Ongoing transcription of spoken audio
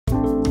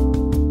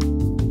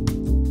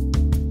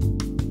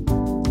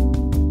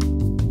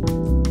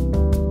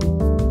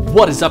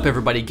What is up,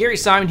 everybody? Gary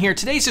Simon here.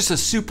 Today's just a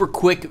super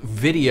quick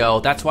video.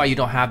 That's why you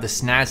don't have the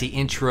snazzy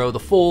intro, the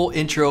full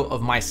intro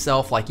of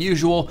myself like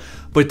usual.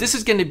 But this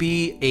is going to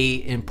be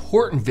an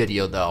important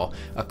video though,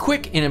 a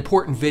quick and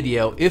important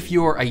video if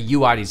you're a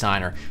UI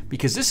designer,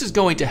 because this is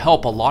going to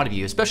help a lot of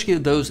you, especially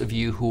those of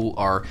you who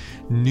are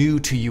new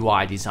to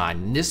UI design.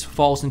 And this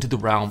falls into the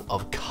realm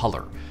of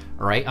color.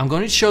 All right, I'm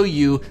going to show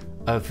you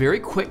a very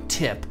quick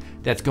tip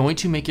that's going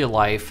to make your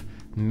life,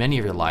 many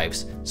of your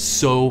lives,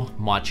 so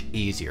much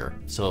easier.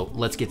 So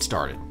let's get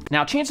started.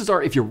 Now, chances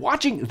are if you're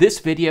watching this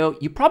video,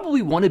 you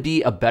probably want to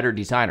be a better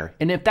designer.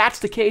 And if that's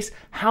the case,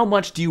 how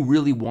much do you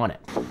really want it?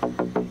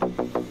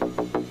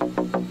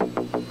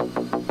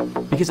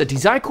 Because at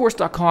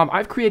DesignCourse.com,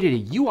 I've created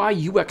a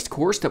UI UX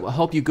course that will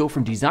help you go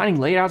from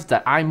designing layouts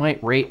that I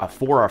might rate a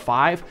 4 or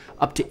 5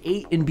 up to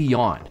 8 and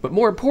beyond. But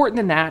more important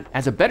than that,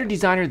 as a better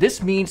designer,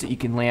 this means that you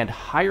can land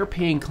higher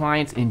paying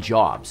clients and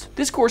jobs.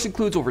 This course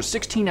includes over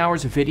 16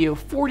 hours of video,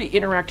 40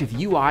 interactive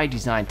UI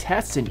design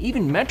tests, and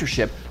even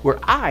mentorship where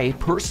I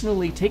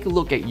personally take a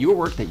look at your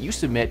work that you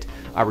submit,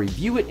 I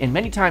review it, and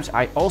many times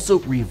I also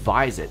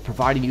revise it,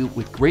 providing you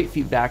with great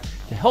feedback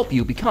to help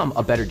you become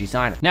a better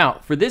designer.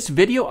 Now, for this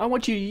video, I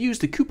want you to use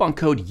the coupon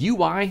code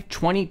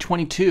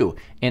UI2022,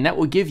 and that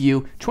will give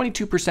you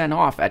 22%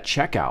 off at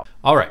checkout.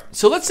 All right,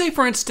 so let's say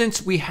for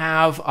instance, we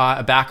have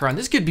a background.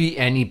 This could be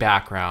any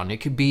background. It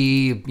could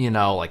be, you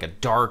know, like a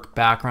dark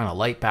background, a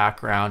light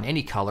background,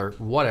 any color,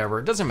 whatever,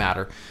 it doesn't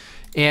matter.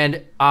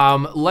 And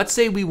let's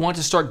say we want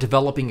to start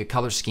developing a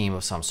color scheme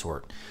of some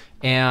sort.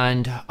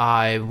 And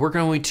we're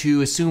going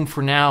to assume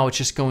for now it's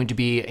just going to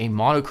be a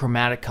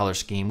monochromatic color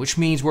scheme, which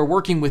means we're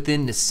working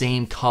within the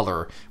same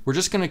color. We're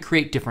just going to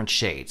create different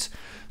shades.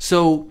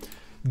 So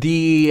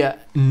the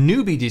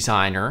newbie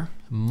designer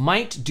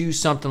might do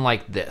something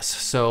like this.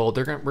 So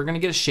we're going to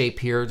get a shape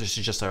here. This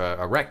is just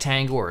a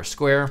rectangle or a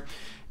square.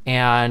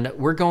 And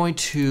we're going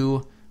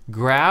to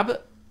grab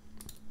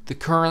the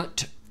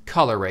current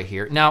color right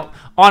here. Now,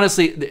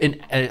 honestly,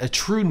 a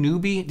true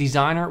newbie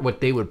designer, what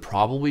they would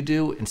probably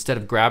do instead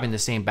of grabbing the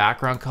same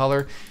background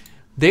color,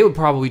 they would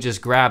probably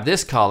just grab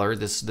this color,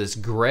 this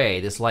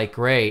gray, this light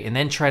gray, and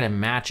then try to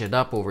match it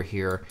up over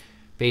here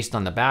based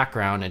on the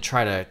background and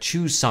try to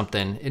choose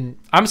something. And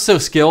I'm so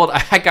skilled,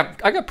 I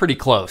got pretty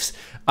close.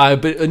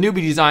 But a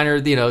newbie designer,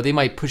 you know, they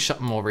might push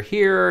something over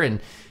here, and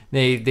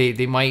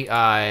they might,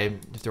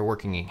 if they're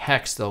working in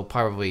hex, they'll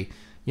probably,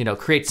 you know,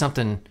 create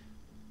something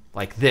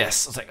like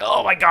this. It's like,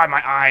 oh my God,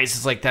 my eyes.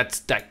 It's like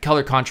that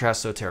color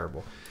contrast so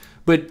terrible.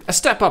 But a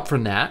step up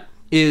from that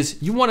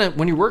is you want to,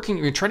 when you're working,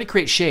 you're trying to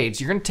create shades,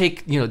 you're going to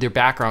take, you know, their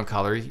background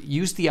color,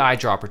 use the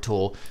eyedropper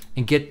tool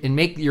and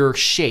make your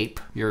shape,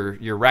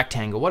 your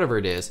rectangle, whatever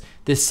it is,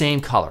 the same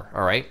color.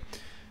 All right.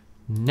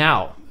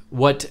 Now,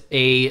 what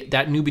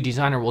that newbie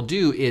designer will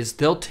do is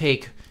they'll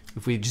take,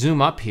 if we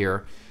zoom up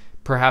here,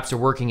 perhaps they're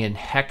working in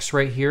hex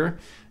right here.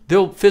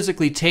 They'll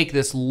physically take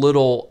this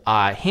little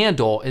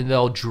handle and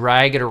they'll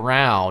drag it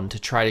around to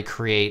try to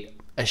create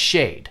a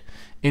shade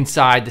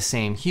inside the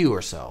same hue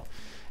or so.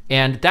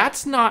 And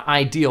that's not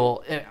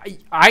ideal.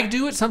 I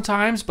do it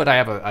sometimes, but I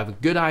have a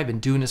good eye. I've been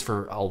doing this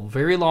for a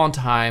very long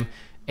time,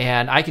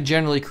 and I can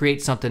generally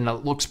create something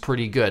that looks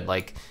pretty good.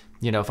 Like,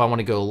 you know, if I want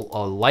to go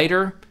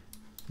lighter,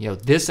 you know,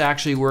 this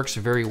actually works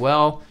very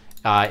well.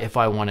 If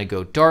I want to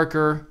go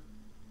darker,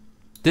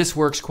 this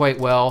works quite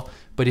well.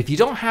 But if you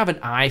don't have an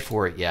eye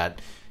for it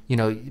yet, you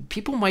know,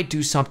 people might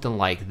do something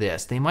like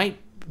this. They might,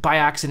 by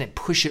accident,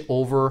 push it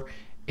over,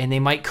 and they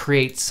might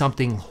create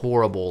something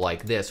horrible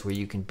like this, where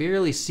you can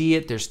barely see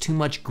it. There's too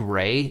much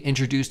gray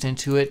introduced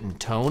into it and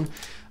tone.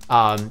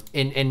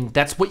 And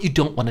that's what you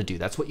don't want to do.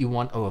 That's what you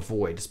want to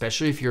avoid,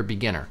 especially if you're a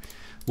beginner.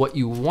 What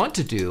you want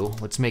to do,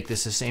 let's make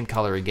this the same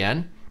color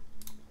again,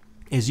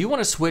 is you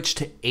want to switch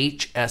to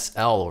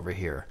HSL over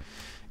here.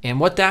 And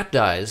what that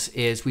does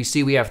is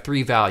we have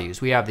 3 values.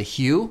 We have the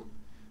hue.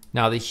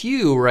 Now the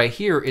hue right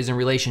here is in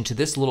relation to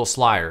this little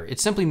slider.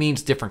 It simply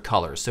means different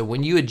colors. So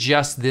when you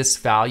adjust this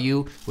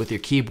value with your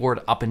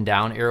keyboard up and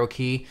down arrow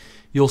key,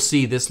 you'll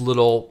see this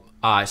little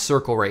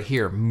circle right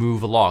here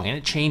move along, and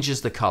it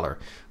changes the color.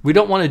 We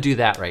don't want to do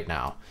that right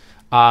now.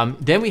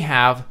 Then we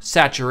have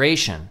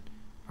saturation.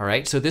 All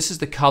right, so this is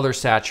the color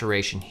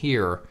saturation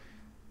here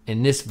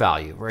in this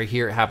value. Right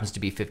here it happens to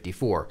be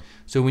 54.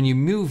 So when you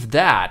move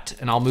that,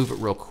 and I'll move it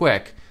real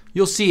quick,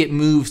 you'll see it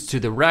moves to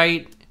the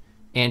right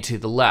and to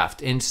the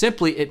left. And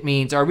simply it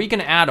means, are we going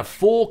to add a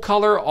full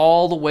color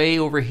all the way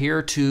over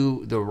here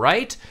to the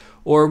right,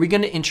 or are we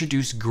going to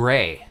introduce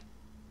gray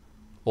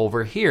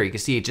over here? You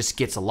can see it just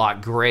gets a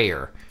lot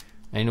grayer.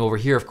 And over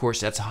here, of course,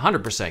 that's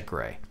 100%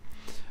 gray.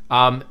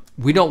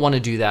 We don't want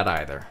to do that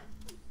either.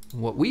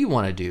 What we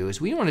want to do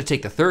is we want to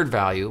take the third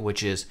value,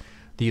 which is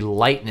the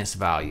lightness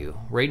value.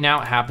 Right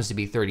now it happens to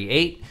be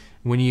 38.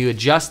 When you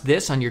adjust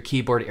this on your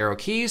keyboard arrow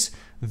keys,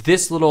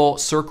 this little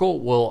circle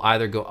will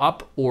either go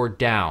up or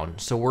down.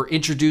 So we're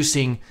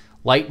introducing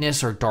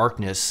lightness or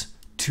darkness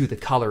to the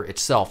color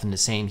itself in the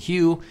same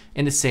hue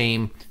and the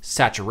same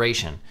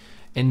saturation.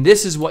 And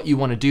this is what you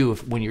want to do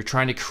when you're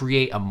trying to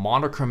create a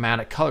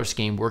monochromatic color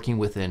scheme working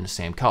within the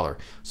same color.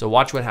 So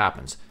watch what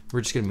happens.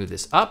 We're just going to move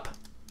this up.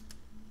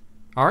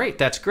 All right,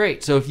 that's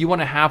great. So if you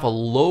want to have a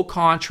low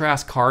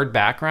contrast card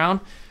background,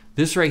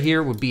 this right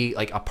here would be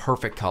like a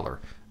perfect color,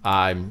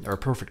 or a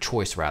perfect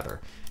choice rather.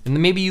 And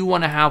then maybe you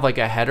want to have like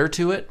a header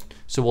to it.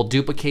 So we'll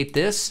duplicate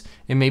this,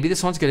 and maybe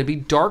this one's going to be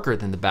darker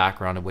than the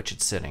background in which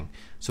it's sitting.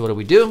 So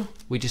what do?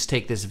 We just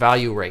take this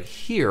value right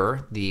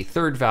here, the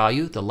third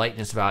value, the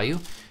lightness value,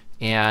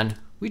 and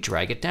we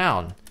drag it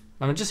down.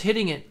 I'm just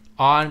hitting it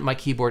on my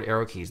keyboard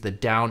arrow keys, the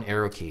down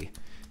arrow key,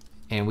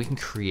 and we can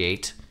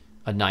create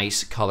a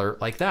nice color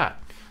like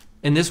that.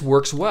 And this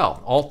works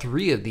well. All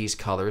three of these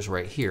colors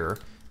right here,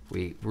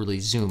 we really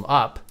zoom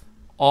up,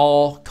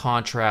 all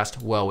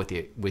contrast well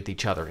with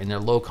each other, and they're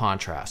low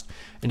contrast.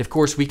 And of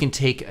course, we can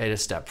take it a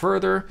step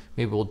further.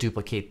 Maybe we'll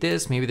duplicate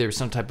this. Maybe there's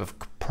some type of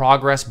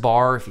progress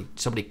bar if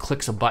somebody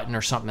clicks a button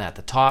or something at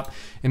the top.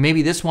 And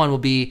maybe this one will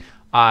be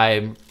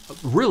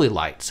really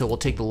light. So we'll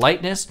take the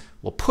lightness,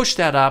 we'll push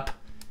that up.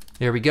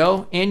 There we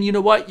go. And you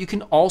know what? You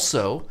can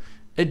also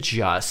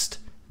adjust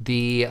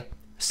the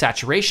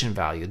saturation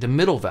value, the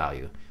middle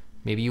value.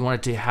 Maybe you want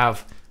it to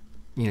have,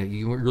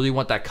 you really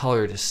want that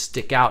color to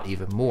stick out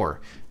even more.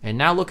 And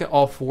now look at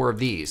all four of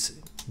these.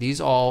 These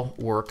all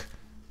work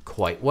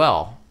quite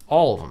well,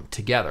 all of them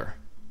together.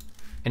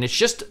 And it's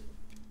just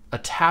a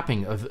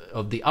tapping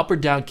of the up or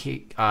down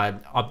key,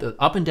 of the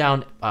up and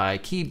down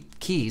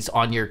keys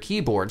on your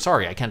keyboard.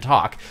 Sorry, I can't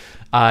talk.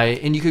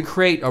 And you can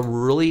create a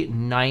really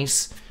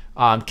nice,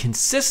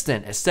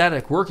 consistent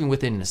aesthetic working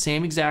within the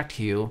same exact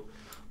hue,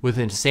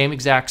 within the same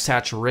exact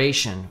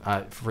saturation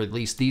for at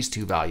least these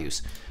two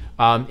values.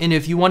 And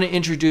if you want to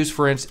introduce,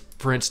 for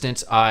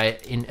instance,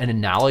 an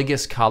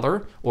analogous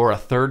color or a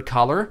third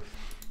color,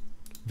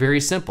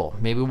 very simple.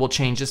 Maybe we'll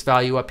change this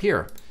value up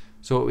here.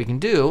 So what we can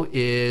do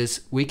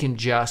is we can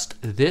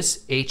adjust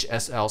this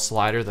HSL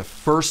slider, the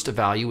first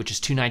value, which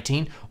is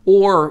 219,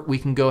 or we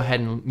can go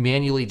ahead and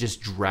manually just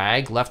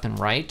drag left and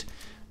right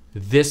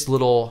this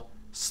little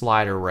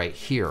slider right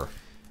here.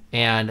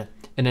 And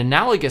an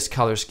analogous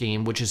color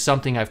scheme, which is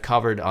something I've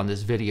covered on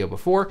this video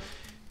before,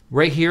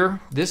 right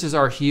here, this is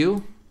our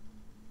hue.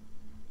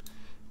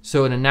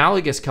 So an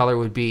analogous color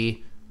would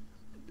be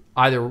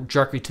either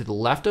directly to the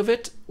left of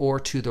it or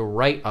to the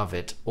right of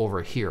it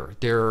over here.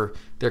 They're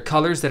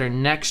colors that are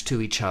next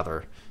to each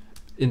other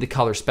in the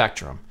color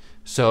spectrum.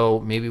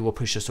 So maybe we'll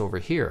push this over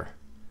here.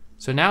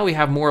 So now we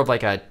have more of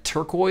like a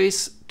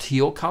turquoise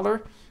teal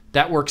color.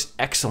 That works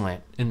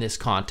excellent in this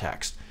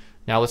context.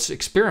 Now let's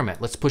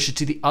experiment. Let's push it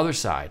to the other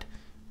side.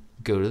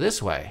 Go to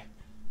this way.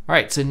 All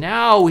right, so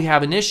now we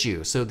have an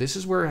issue. So this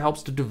is where it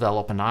helps to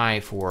develop an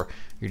eye for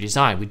your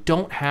design. We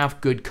don't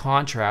have good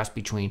contrast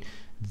between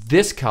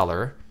this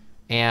color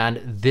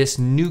and this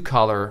new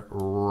color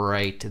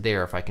right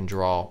there, if I can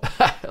draw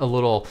a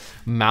little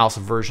mouse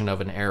version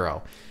of an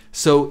arrow.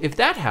 So if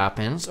that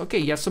happens, okay,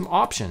 you have some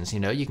options.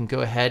 You can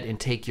go ahead and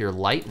take your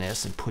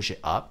lightness and push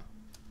it up.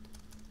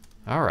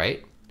 All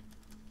right.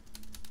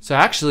 So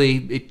actually,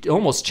 it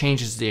almost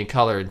changes the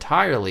color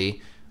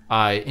entirely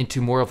into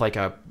more of like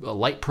a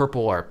light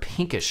purple or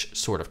pinkish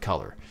sort of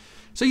color.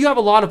 So you have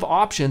a lot of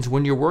options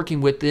when you're working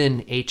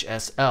within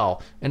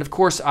HSL. And of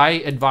course, I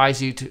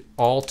advise you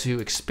to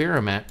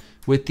experiment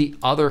with the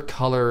other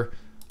color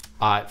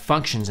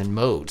functions and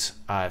modes.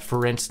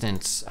 For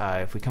instance,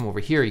 if we come over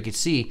here, you can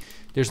see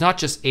there's not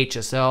just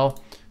HSL,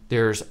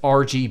 there's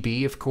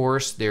RGB, of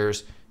course,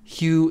 there's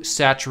hue,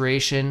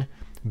 saturation,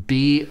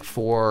 B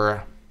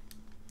for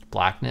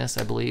blackness,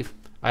 I believe.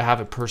 I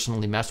haven't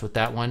personally messed with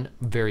that one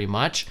very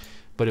much,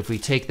 but if we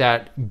take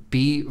that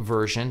B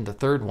version, the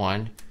third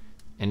one,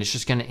 and it's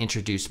just going to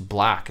introduce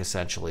black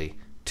essentially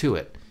to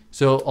it.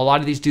 So a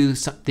lot of these do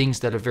things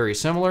that are very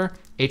similar.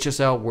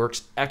 HSL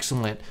works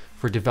excellent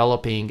for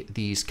developing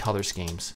these color schemes.